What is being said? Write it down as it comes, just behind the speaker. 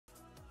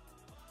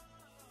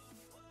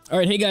All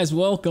right, hey guys,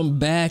 welcome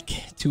back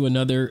to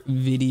another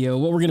video.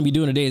 What we're going to be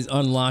doing today is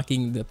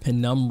unlocking the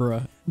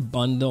Penumbra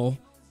bundle.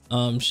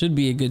 Should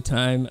be a good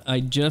time.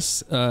 I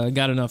just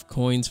got enough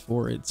coins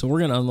for it, so we're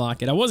going to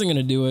unlock it. I wasn't going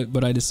to do it,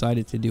 but I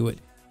decided to do it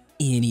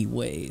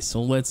anyway.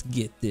 So let's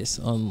get this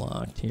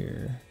unlocked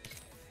here.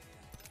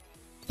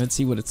 Let's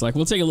see what it's like.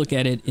 We'll take a look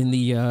at it in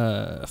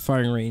the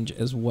firing range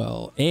as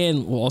well.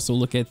 And we'll also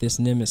look at this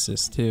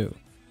Nemesis too,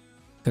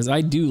 because I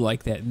do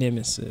like that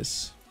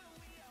Nemesis.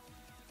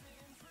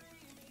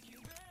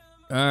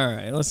 All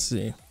right, let's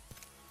see.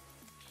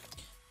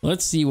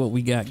 Let's see what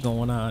we got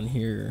going on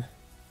here.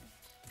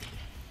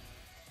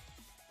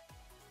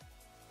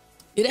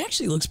 It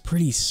actually looks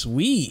pretty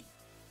sweet,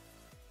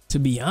 to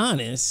be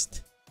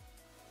honest.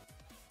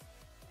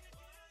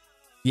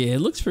 Yeah, it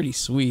looks pretty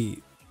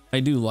sweet. I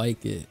do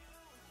like it.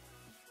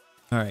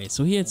 All right,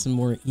 so he had some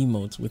more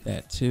emotes with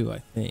that too,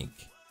 I think.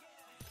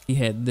 He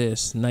had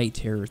this night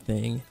terror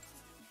thing.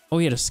 Oh,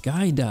 he had a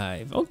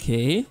skydive.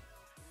 Okay.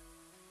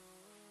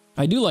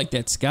 I do like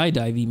that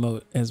skydive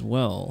emote as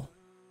well.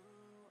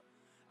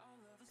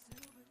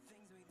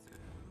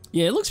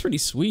 Yeah, it looks pretty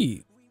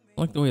sweet.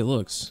 I like the way it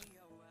looks.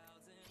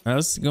 All right,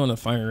 let's go in the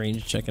fire range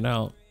and check it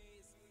out.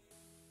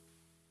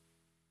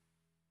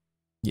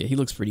 Yeah, he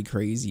looks pretty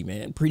crazy,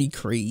 man. Pretty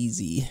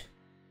crazy.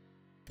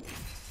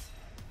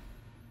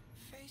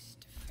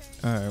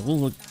 All right, we'll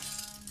look.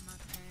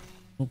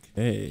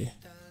 Okay.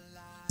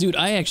 Dude,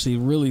 I actually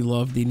really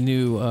love the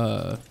new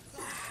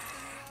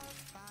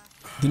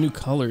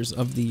colors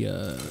of the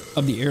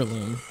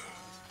heirloom.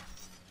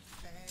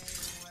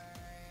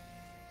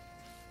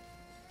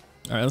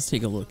 All right, let's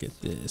take a look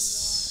at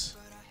this.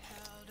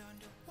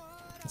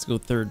 Let's go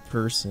third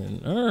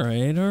person. All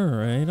right,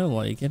 I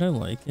like it. I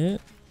like it.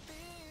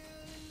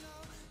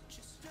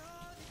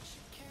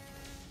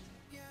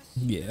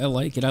 Yeah, I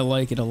like it. I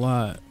like it a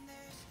lot.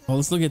 Oh,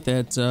 let's look at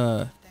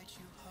that.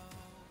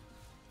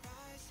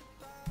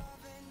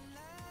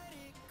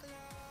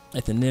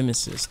 At the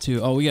Nemesis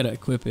too. Oh, we gotta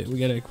equip it. We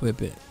gotta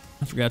equip it.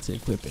 I forgot to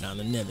equip it on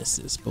the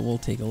Nemesis, but we'll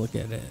take a look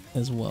at it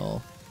as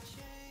well.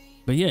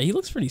 But yeah, he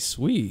looks pretty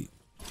sweet.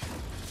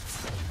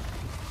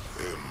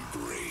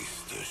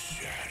 Embrace the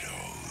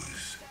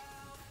shadows.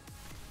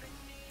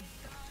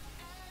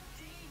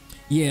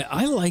 Yeah,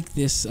 I like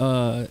this.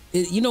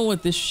 You know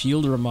what this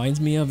shield reminds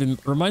me of?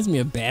 It reminds me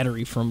of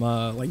Battery from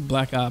like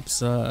Black Ops.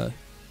 From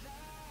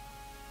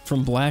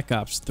Black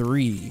Ops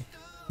 3.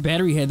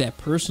 Battery had that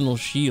personal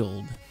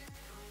shield.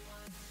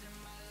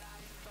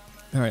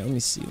 All right, let me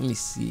see. Let me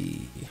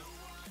see.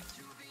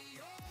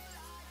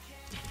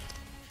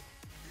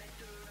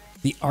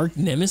 The Arch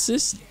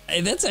Nemesis?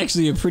 Hey, that's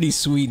actually a pretty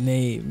sweet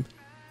name.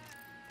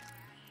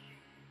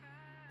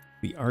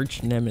 The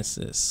Arch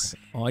Nemesis.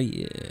 Oh,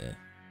 yeah.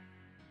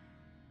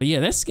 But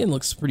yeah, that skin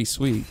looks pretty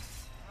sweet.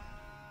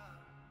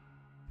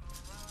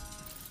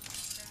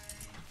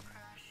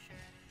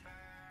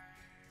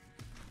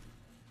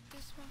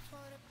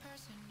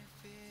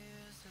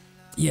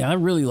 Yeah, I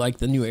really like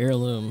the new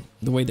heirloom,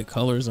 the way the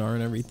colors are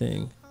and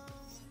everything.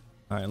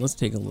 All right, let's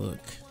take a look.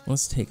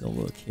 Let's take a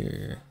look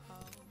here.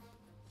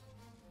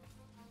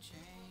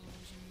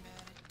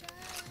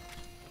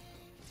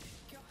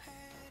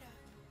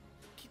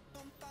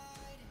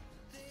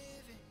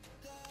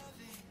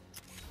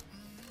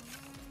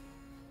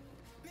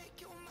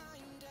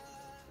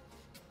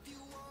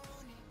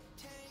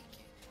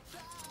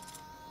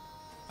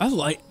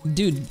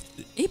 Dude,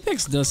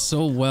 Apex does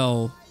so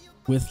well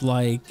with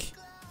like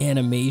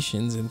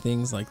animations and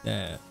things like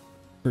that,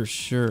 for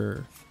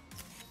sure.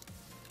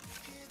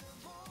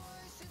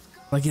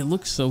 Like, it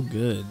looks so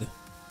good.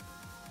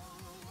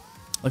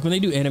 Like when they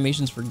do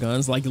animations for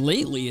guns, like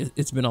lately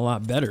it's been a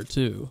lot better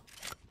too.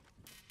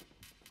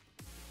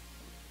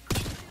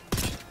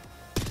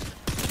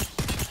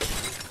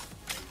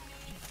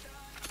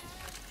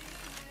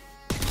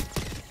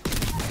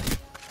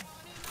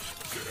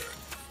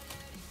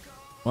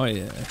 Oh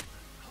yeah.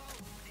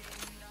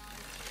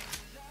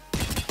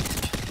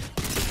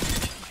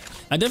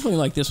 I definitely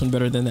like this one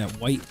better than that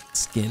white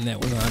skin that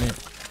was on it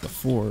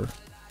before.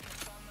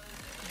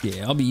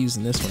 Yeah, I'll be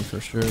using this one for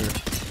sure.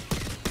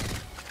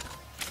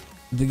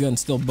 The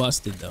gun's still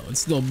busted though. It's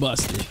still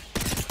busted.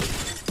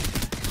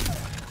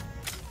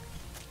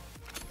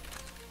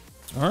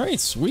 All right,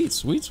 sweet,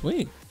 sweet,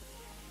 sweet.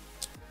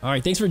 All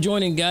right, thanks for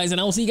joining, guys,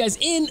 and I will see you guys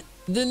in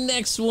the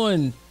next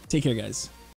one. Take care, guys.